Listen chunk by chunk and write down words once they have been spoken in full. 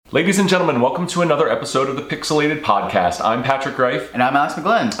Ladies and gentlemen, welcome to another episode of the Pixelated Podcast. I'm Patrick Reif. And I'm Alex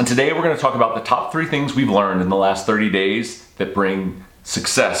McGlynn. And today we're going to talk about the top 3 things we've learned in the last 30 days that bring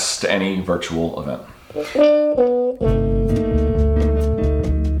success to any virtual event.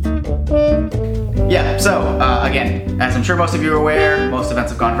 Yeah, so again, as I'm sure most of you are aware, most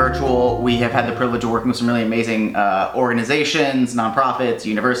events have gone virtual. We have had the privilege of working with some really amazing organizations, nonprofits,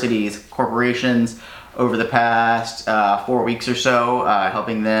 universities, corporations over the past 4 weeks or so,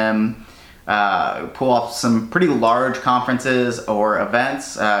 helping them pull off some pretty large conferences or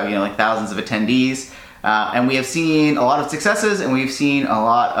events, like thousands of attendees. And we have seen a lot of successes and we've seen a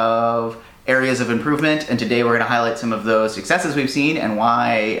lot of areas of improvement. And today we're going to highlight some of those successes we've seen and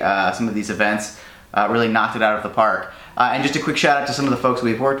why some of these events really knocked it out of the park. And just a quick shout out to some of the folks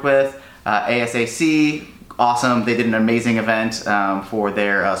we've worked with. ASAC, awesome. They did an amazing event for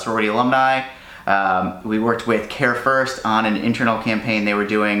their sorority alumni. We worked with Care First on an internal campaign they were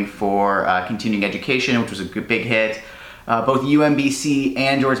doing for continuing education, which was a big hit. Both UMBC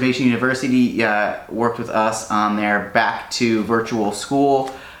and George Mason University worked with us on their Back to Virtual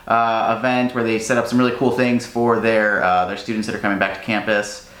School event, where they set up some really cool things for their students that are coming back to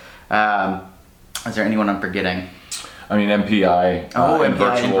campus. Is there anyone I'm forgetting? I mean, MPI,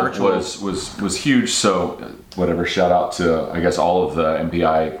 MPI virtual was huge. So whatever, shout out to, I guess, all of the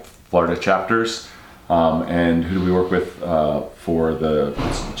MPI Florida chapters. And who do we work with for the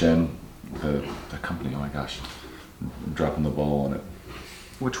company? Oh my gosh, I'm dropping the ball on it.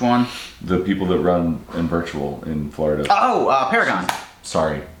 Which one? The people that run in virtual in Florida. Oh, Paragon.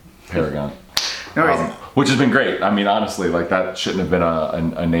 Sorry, Paragon. No worries. Which has been great. I mean, honestly, like that shouldn't have been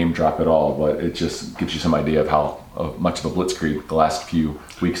a name drop at all, but it just gives you some idea of how much of a blitzkrieg the last few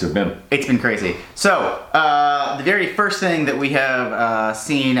weeks have been. It's been crazy. So, the very first thing that we have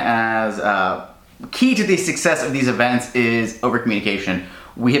seen as key to the success of these events is over-communication.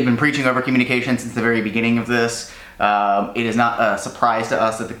 We have been preaching over-communication since the very beginning of this. It is not a surprise to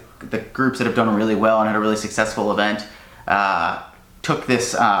us that the groups that have done really well and had a really successful event took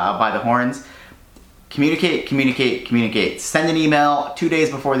this by the horns. Communicate. Send an email 2 days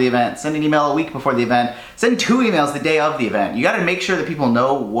before the event. Send an email a week before the event. Send 2 emails the day of the event. You got to make sure that people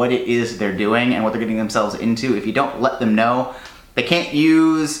know what it is they're doing and what they're getting themselves into. If you don't let them know, they can't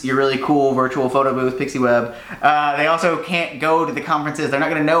use your really cool virtual photo booth, PixieWeb. They also can't go to the conferences. They're not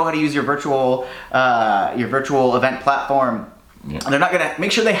going to know how to use your virtual event platform. Yeah. They're not going to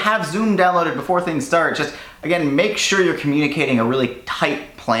make sure they have Zoom downloaded before things start. Just, again, make sure you're communicating a really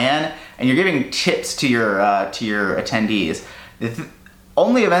tight plan and you're giving tips to your attendees. The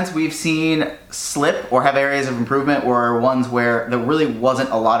only events we've seen slip or have areas of improvement were ones where there really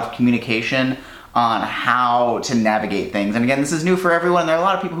wasn't a lot of communication on how to navigate things. And again, this is new for everyone. There are a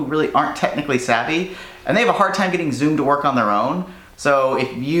lot of people who really aren't technically savvy and they have a hard time getting Zoom to work on their own. So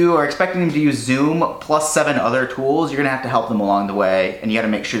if you are expecting them to use Zoom plus 7 other tools, you're going to have to help them along the way, and you got to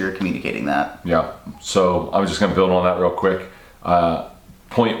make sure you're communicating that. Yeah, so I was just going to build on that real quick.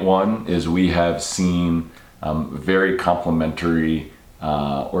 Point 1 is we have seen very complementary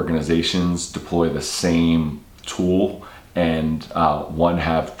organizations deploy the same tool, and one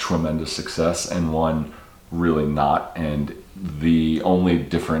have tremendous success and one really not. And the only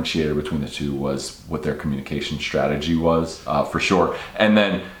differentiator between the two was what their communication strategy was, for sure. And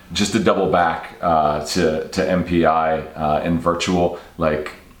then just to double back to MPI and virtual,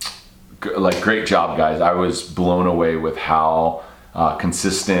 like great job, guys. I was blown away with how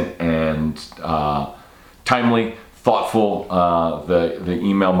consistent and timely, thoughtful the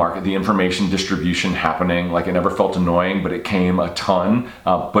email market, the information distribution happening. Like, it never felt annoying, but it came a ton.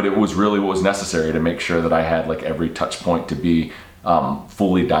 But it was really what was necessary to make sure that I had like every touch point to be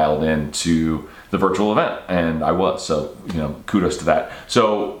fully dialed in to the virtual event, and I was. So, kudos to that.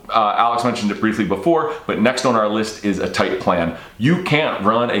 So Alex mentioned it briefly before, but next on our list is a tight plan. You can't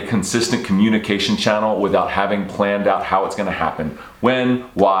run a consistent communication channel without having planned out how it's going to happen, when,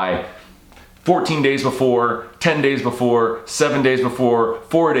 why. 14 days before, 10 days before, 7 days before,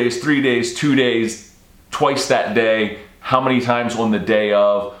 4 days, 3 days, 2 days, twice that day, how many times on the day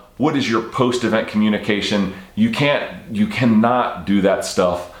of, what is your post-event communication? You cannot do that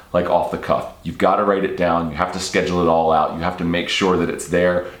stuff like off the cuff. You've got to write it down. You have to schedule it all out. You have to make sure that it's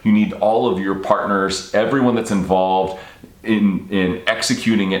there. You need all of your partners, everyone that's involved in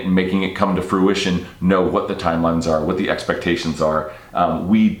executing it and making it come to fruition, know what the timelines are, what the expectations are.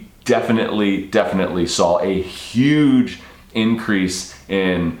 We definitely saw a huge increase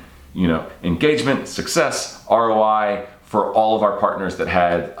in engagement, success, ROI for all of our partners that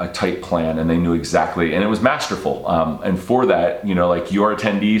had a tight plan and they knew exactly, and it was masterful. And for that, like your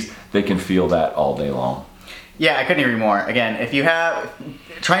attendees, they can feel that all day long. Yeah, I couldn't agree more. Again, if you have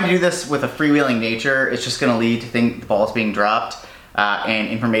trying to do this with a freewheeling nature, it's just going to lead to the balls being dropped and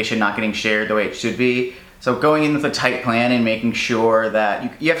information not getting shared the way it should be. So going in with a tight plan and making sure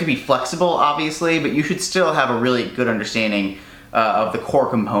that you have to be flexible, obviously, but you should still have a really good understanding of the core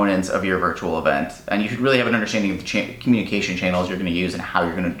components of your virtual event, and you should really have an understanding of the communication channels you're going to use and how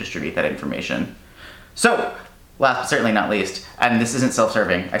you're going to distribute that information. So, last but certainly not least, and this isn't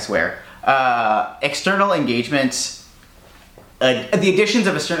self-serving, I swear. External engagement, the additions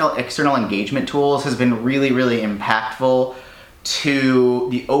of external engagement tools has been really, really impactful to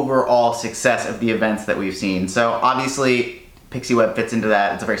the overall success of the events that we've seen. So obviously, PixieWeb fits into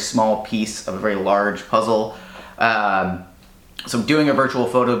that. It's a very small piece of a very large puzzle. So doing a virtual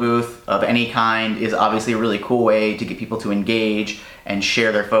photo booth of any kind is obviously a really cool way to get people to engage and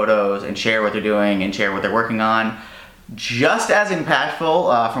share their photos and share what they're doing and share what they're working on. Just as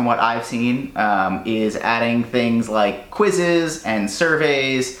impactful, from what I've seen, is adding things like quizzes and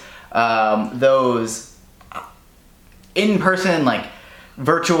surveys, those in-person, like,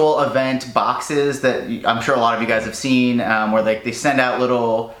 virtual event boxes that I'm sure a lot of you guys have seen, where they send out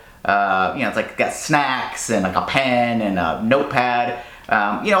little, it's like got snacks and like a pen and a notepad,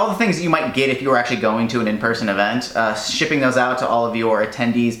 all the things that you might get if you were actually going to an in-person event, shipping those out to all of your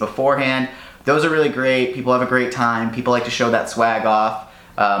attendees beforehand. Those are really great. People have a great time. People like to show that swag off.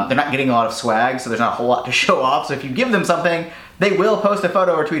 They're not getting a lot of swag, so there's not a whole lot to show off. So if you give them something, they will post a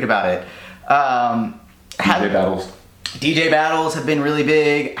photo or tweet about it. DJ battles have been really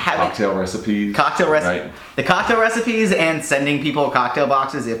big. Cocktail recipes. Right. The cocktail recipes and sending people cocktail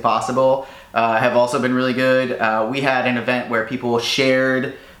boxes if possible have also been really good. We had an event where people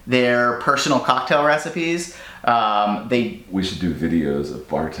shared their personal cocktail recipes. We should do videos of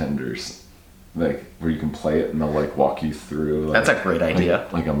bartenders, like where you can play it and they'll like walk you through. Like, that's a great idea.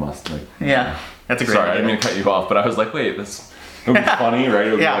 Like a must. Like, yeah, that's a great idea. Sorry, I didn't mean to cut you off, but I was like, wait, this would be funny, right?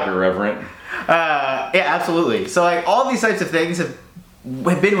 It would be like irreverent. Yeah, absolutely. So like all these types of things have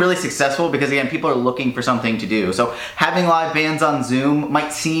been really successful because again, people are looking for something to do. So having live bands on Zoom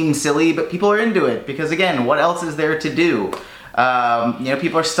might seem silly, but people are into it because again, what else is there to do?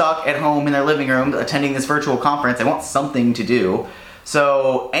 People are stuck at home in their living room attending this virtual conference. They want something to do.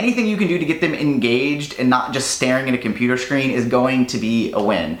 So anything you can do to get them engaged and not just staring at a computer screen is going to be a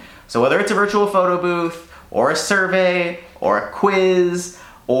win. So whether it's a virtual photo booth or a survey or a quiz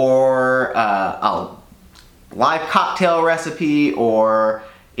or a live cocktail recipe or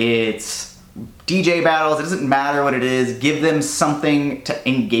it's DJ battles, it doesn't matter what it is, give them something to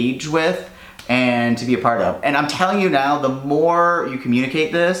engage with and to be a part of. And I'm telling you now, the more you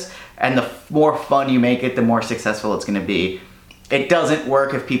communicate this and the more fun you make it, the more successful it's going to be. It doesn't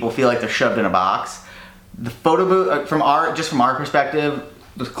work if people feel like they're shoved in a box. The photo booth, from our perspective,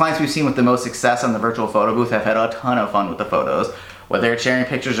 the clients we've seen with the most success on the virtual photo booth have had a ton of fun with the photos, whether they're sharing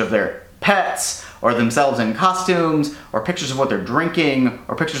pictures of their pets or themselves in costumes or pictures of what they're drinking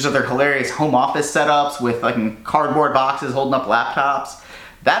or pictures of their hilarious home office setups with like cardboard boxes holding up laptops.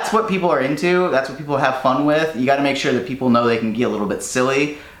 That's what people are into. That's what people have fun with. You got to make sure that people know they can get a little bit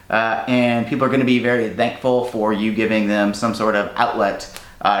silly, and people are going to be very thankful for you giving them some sort of outlet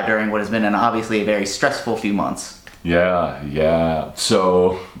during what has been obviously a very stressful few months. Yeah.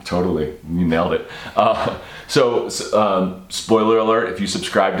 So totally, you nailed it. Spoiler alert, if you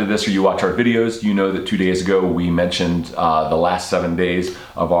subscribe to this or you watch our videos, you know that 2 days ago we mentioned the last 7 days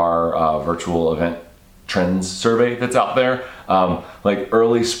of our virtual event trends survey that's out there.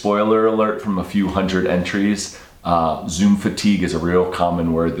 Early spoiler alert from a few hundred entries. Zoom fatigue is a real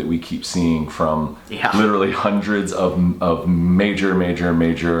common word that we keep seeing from literally hundreds of major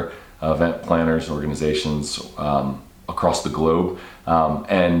event planners, organizations across the globe,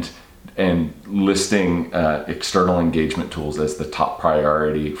 and listing external engagement tools as the top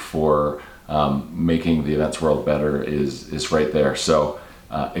priority for making the events world better is right there. So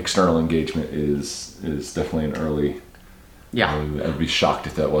external engagement is definitely an early. Yeah, I'd be shocked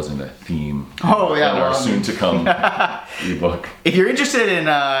if that wasn't a theme. Oh yeah, in our soon to come ebook. If you're interested in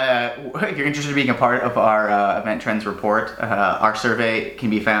being a part of our event trends report, our survey can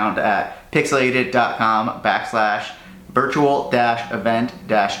be found at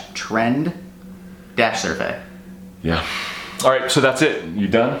pixelated.com/virtual-event-trend-survey. Yeah. All right, so that's it. You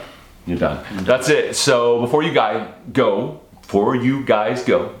done? You're done. That's it. So before you guys go,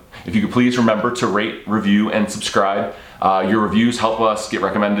 if you could please remember to rate, review, and subscribe. Your reviews help us get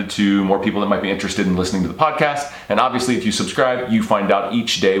recommended to more people that might be interested in listening to the podcast. And obviously, if you subscribe, you find out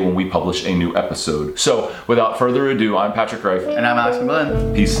each day when we publish a new episode. So without further ado, I'm Patrick Reif. And I'm Alex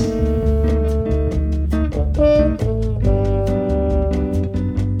McGlynn. Peace.